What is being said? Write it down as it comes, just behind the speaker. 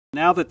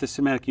Now that the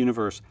cinematic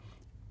universe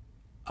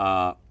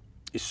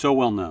is so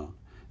well known,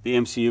 the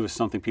MCU is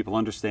something people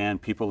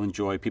understand, people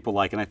enjoy, people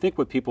like, and I think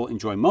what people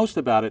enjoy most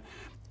about it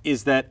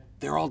is that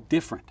they're all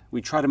different.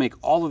 We try to make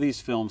all of these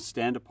films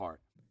stand apart.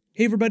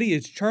 Hey everybody,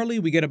 it's Charlie.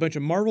 We got a bunch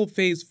of Marvel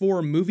Phase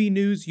 4 movie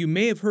news. You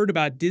may have heard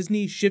about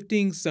Disney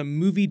shifting some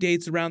movie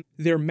dates around.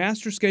 Their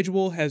master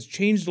schedule has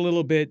changed a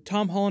little bit.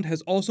 Tom Holland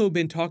has also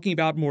been talking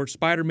about more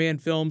Spider-Man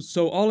films,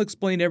 so I'll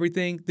explain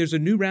everything. There's a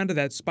new round of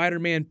that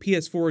Spider-Man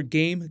PS4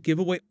 game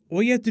giveaway.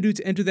 All you have to do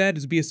to enter that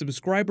is be a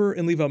subscriber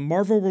and leave a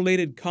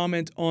Marvel-related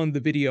comment on the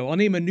video. I'll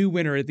name a new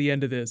winner at the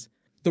end of this.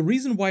 The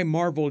reason why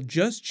Marvel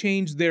just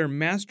changed their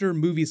master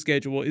movie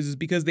schedule is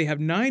because they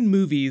have 9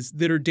 movies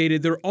that are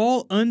dated. They're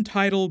all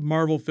untitled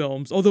Marvel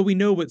films, although we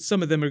know what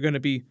some of them are going to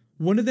be.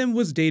 One of them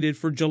was dated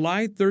for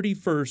July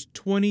 31st,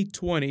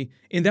 2020,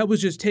 and that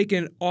was just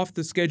taken off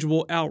the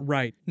schedule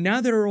outright. Now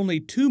there are only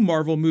 2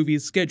 Marvel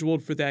movies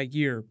scheduled for that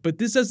year, but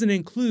this doesn't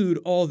include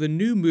all the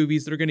new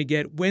movies they're going to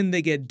get when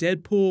they get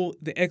Deadpool,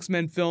 the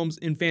X-Men films,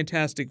 and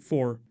Fantastic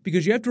Four.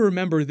 Because you have to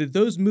remember that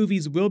those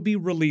movies will be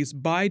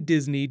released by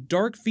Disney.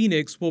 Dark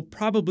Phoenix will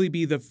probably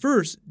be the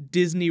first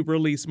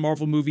Disney-released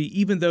Marvel movie,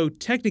 even though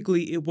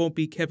technically it won't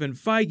be Kevin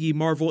Feige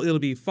Marvel, it'll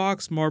be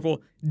Fox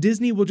Marvel.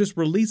 Disney will just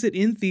release it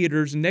in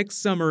theaters next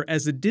summer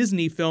as a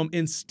Disney film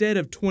instead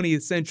of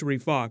 20th Century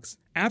Fox.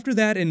 After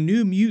that and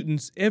New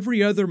Mutants,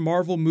 every other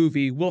Marvel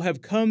movie will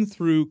have come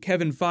through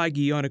Kevin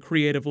Feige on a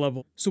creative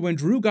level. So when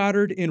Drew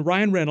Goddard and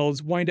Ryan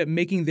Reynolds wind up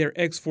making their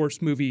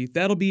X-Force movie,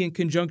 that'll be in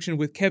conjunction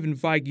with Kevin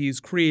Feige's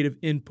creative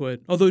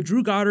input. Although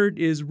Drew Goddard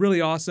is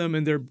really awesome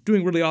and they're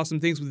doing really awesome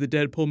things with the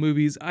Deadpool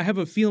movies, I have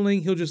a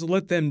feeling he'll just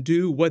let them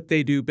do what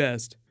they do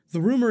best. The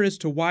rumor as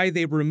to why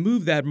they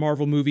removed that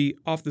Marvel movie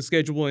off the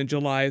schedule in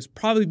July is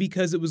probably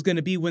because it was going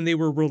to be when they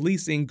were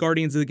releasing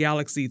Guardians of the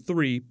Galaxy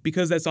 3.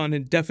 Because that's on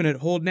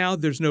indefinite hold now,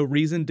 there's no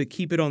reason to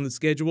keep it on the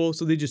schedule,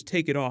 so they just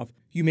take it off.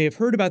 You may have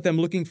heard about them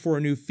looking for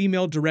a new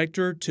female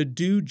director to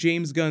do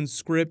James Gunn's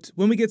script.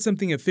 When we get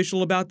something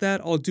official about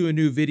that, I'll do a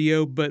new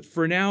video, but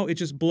for now, it's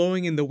just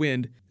blowing in the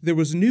wind. There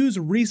was news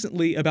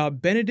recently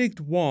about Benedict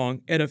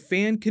Wong at a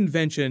fan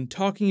convention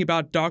talking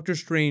about Doctor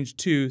Strange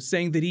 2,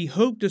 saying that he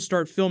hoped to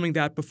start filming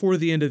that before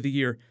the end of the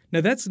year.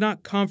 Now that's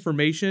not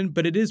confirmation,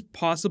 but it is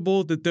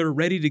possible that they're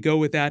ready to go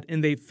with that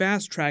and they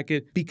fast-track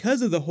it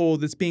because of the hole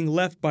that's being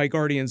left by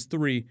Guardians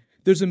 3.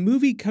 There's a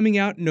movie coming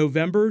out in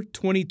November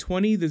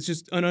 2020 that's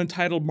just an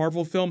untitled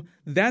Marvel film.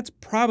 That's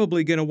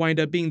probably going to wind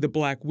up being the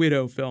Black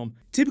Widow film.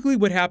 Typically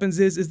what happens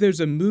is there's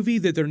a movie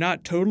that they're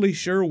not totally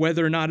sure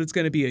whether or not it's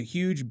going to be a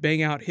huge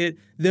bang-out hit.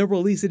 They'll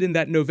release it in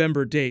that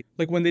November date.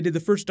 Like when they did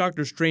the first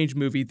Doctor Strange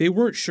movie, they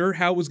weren't sure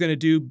how it was going to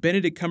do.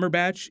 Benedict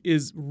Cumberbatch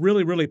is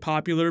really, really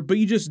popular, but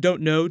you just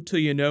don't know till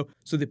you know.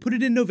 So they put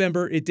it in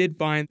November, it did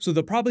fine. So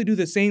they'll probably do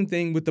the same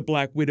thing with the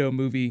Black Widow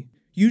movie.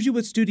 Usually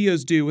what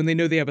studios do when they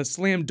know they have a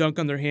slam dunk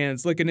on their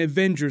hands, like an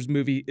Avengers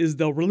movie, is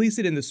they'll release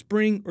it in the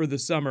spring or the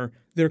summer.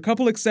 There are a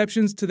couple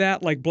exceptions to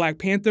that, like Black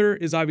Panther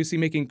is obviously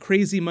making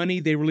crazy money.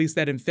 They released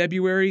that in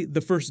February.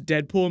 The first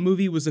Deadpool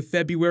movie was a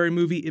February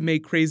movie. It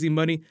made crazy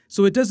money.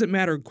 So it doesn't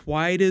matter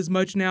quite as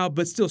much now,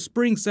 but still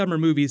spring-summer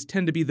movies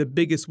tend to be the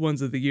biggest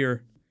ones of the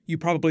year. You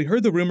probably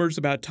heard the rumors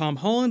about Tom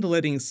Holland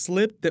letting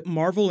slip that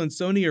Marvel and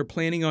Sony are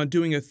planning on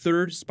doing a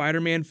 3rd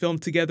Spider-Man film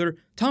together.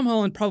 Tom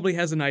Holland probably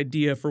has an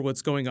idea for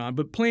what's going on,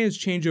 but plans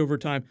change over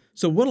time.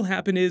 So what'll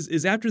happen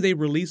is after they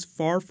release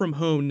Far From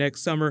Home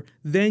next summer,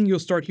 then you'll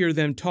start hearing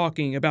them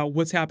talking about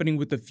what's happening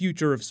with the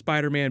future of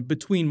Spider-Man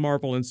between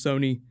Marvel and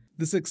Sony.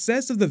 The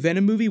success of the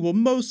Venom movie will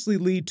mostly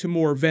lead to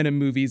more Venom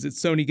movies.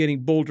 It's Sony getting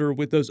bolder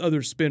with those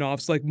other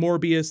spin-offs like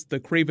Morbius, the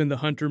Kraven the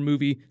Hunter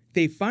movie.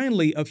 They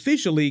finally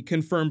officially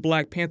confirmed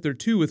Black Panther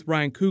 2 with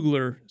Ryan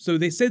Coogler, so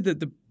they said that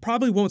they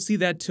probably won't see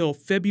that till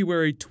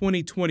February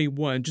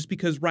 2021 just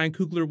because Ryan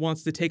Coogler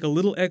wants to take a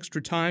little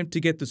extra time to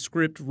get the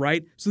script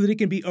right so that it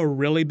can be a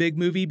really big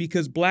movie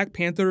because Black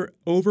Panther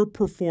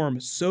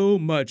overperformed so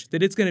much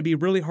that it's going to be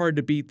really hard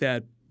to beat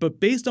that. But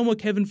based on what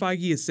Kevin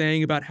Feige is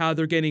saying about how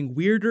they're getting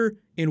weirder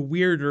and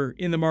weirder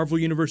in the Marvel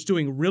Universe,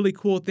 doing really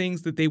cool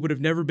things that they would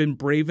have never been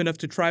brave enough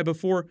to try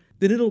before,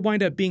 then it'll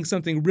wind up being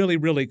something really,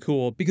 really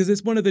cool because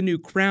it's one of the new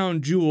crown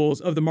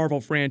jewels of the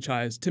Marvel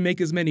franchise to make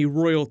as many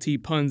royalty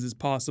puns as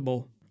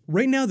possible.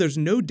 Right now, there's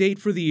no date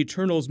for the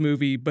Eternals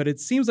movie, but it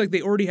seems like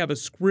they already have a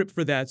script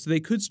for that, so they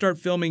could start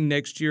filming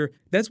next year.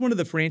 That's one of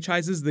the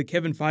franchises that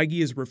Kevin Feige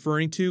is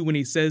referring to when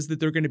he says that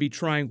they're going to be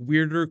trying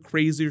weirder,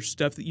 crazier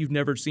stuff that you've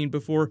never seen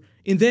before.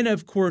 And then,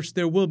 of course,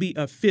 there will be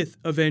a 5th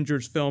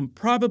Avengers film,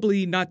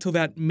 probably not till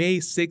that May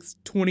 6th,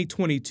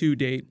 2022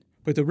 date.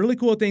 But the really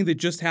cool thing that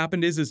just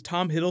happened is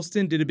Tom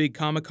Hiddleston did a big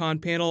Comic-Con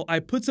panel. I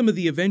put some of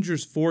the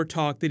Avengers 4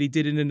 talk that he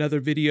did in another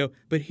video,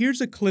 but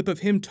here's a clip of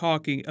him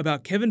talking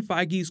about Kevin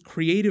Feige's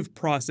creative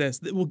process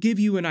that will give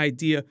you an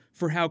idea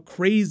for how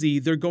crazy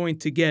they're going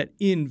to get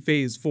in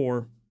Phase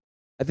 4.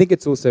 I think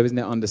it's also, isn't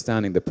it,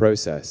 understanding the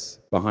process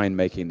behind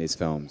making these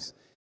films.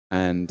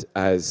 And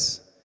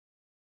as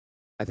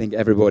I think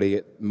everybody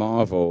at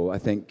Marvel, I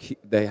think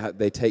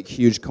they take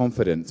huge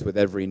confidence with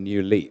every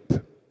new leap.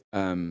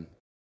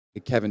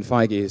 Kevin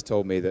Feige has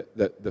told me that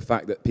the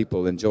fact that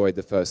people enjoyed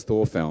the first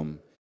Thor film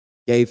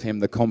gave him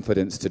the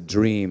confidence to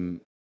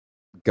dream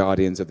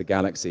Guardians of the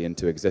Galaxy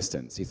into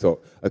existence. He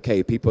thought,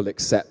 okay, people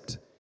accept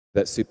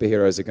that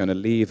superheroes are going to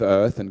leave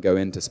Earth and go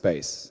into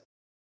space.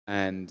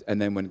 And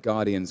then when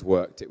Guardians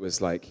worked, it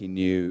was like he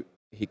knew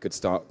he could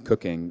start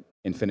cooking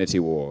Infinity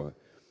War.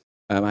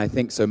 I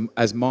think so.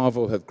 As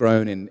Marvel have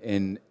grown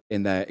in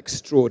their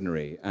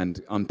extraordinary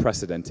and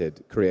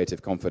unprecedented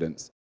creative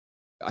confidence,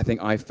 I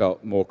think I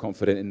felt more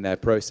confident in their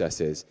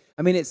processes.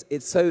 I mean,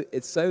 it's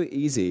so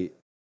easy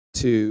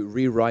to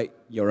rewrite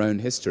your own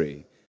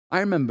history. I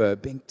remember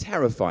being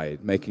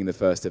terrified making the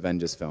first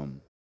Avengers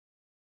film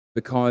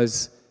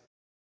because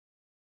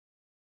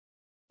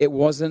it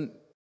wasn't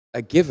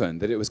a given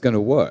that it was going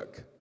to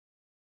work.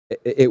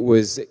 It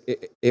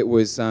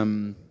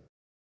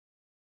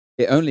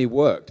only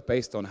worked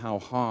based on how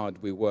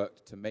hard we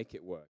worked to make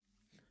it work.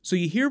 So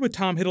you hear what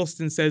Tom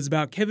Hiddleston says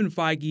about Kevin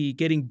Feige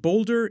getting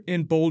bolder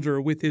and bolder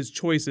with his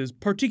choices,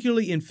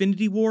 particularly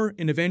Infinity War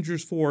and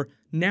Avengers 4.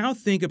 Now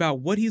think about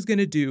what he's going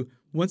to do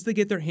once they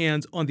get their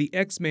hands on the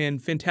X-Men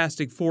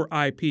Fantastic Four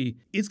IP.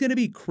 It's going to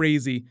be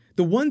crazy.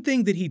 The one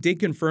thing that he did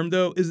confirm,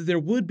 though, is that there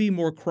would be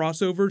more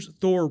crossovers,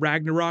 Thor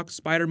Ragnarok,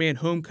 Spider-Man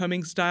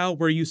Homecoming style,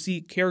 where you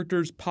see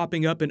characters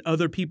popping up in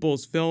other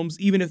people's films,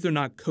 even if they're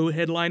not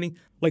co-headlining.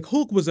 Like,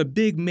 Hulk was a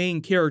big main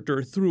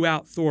character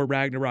throughout Thor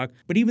Ragnarok,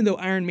 but even though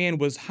Iron Man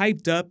was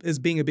hyped up as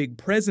being a big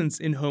presence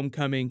in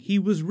Homecoming, he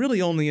was really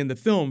only in the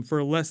film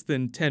for less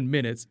than 10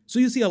 minutes. So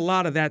you see a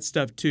lot of that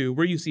stuff too,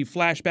 where you see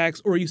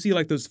flashbacks, or you see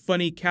like those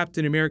funny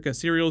Captain America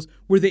serials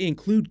where they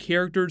include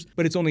characters,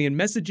 but it's only in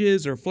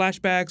messages or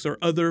flashbacks or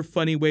other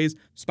funny ways.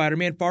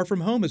 Spider-Man Far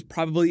From Home is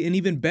probably an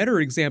even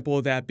better example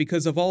of that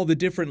because of all the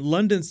different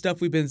London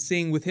stuff we've been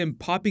seeing with him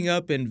popping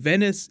up in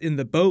Venice in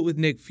the boat with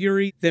Nick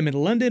Fury, them in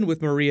London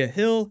with Maria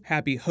Hill,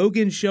 Happy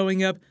Hogan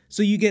showing up.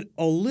 So you get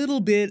a little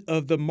bit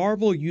of the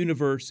Marvel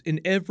universe in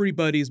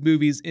everybody's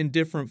movies in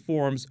different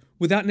forms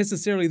without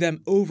necessarily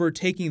them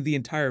overtaking the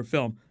entire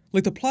film.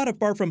 Like, the plot of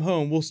Far From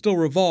Home will still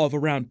revolve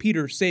around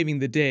Peter saving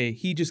the day.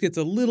 He just gets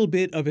a little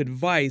bit of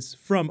advice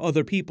from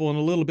other people and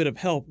a little bit of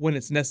help when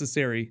it's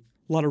necessary.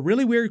 A lot of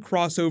really weird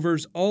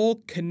crossovers,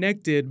 all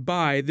connected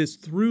by this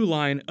through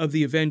line of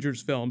the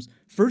Avengers films.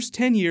 First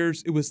 10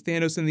 years, it was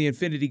Thanos and the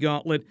Infinity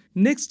Gauntlet.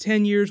 Next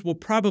 10 years will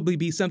probably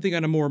be something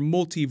on a more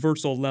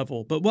multiversal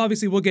level. But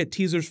obviously we'll get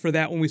teasers for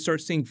that when we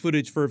start seeing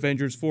footage for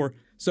Avengers 4.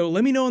 So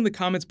let me know in the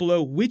comments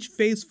below, which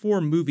Phase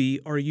 4 movie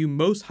are you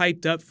most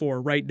hyped up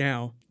for right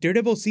now?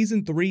 Daredevil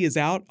Season 3 is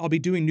out. I'll be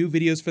doing new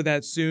videos for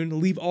that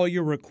soon. Leave all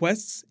your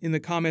requests in the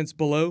comments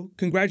below.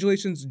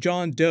 Congratulations,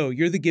 John Doe.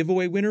 You're the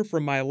giveaway winner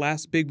from my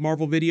last big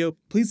Marvel video.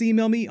 Please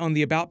email me on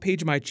the About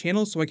page of my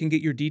channel so I can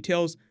get your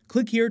details.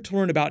 Click here to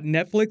learn about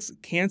Netflix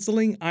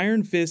canceling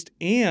Iron Fist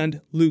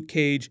and Luke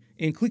Cage,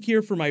 and click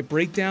here for my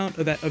breakdown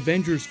of that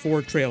Avengers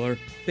 4 trailer.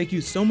 Thank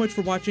you so much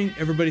for watching.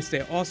 Everybody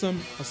stay awesome.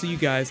 I'll see you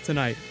guys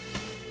tonight.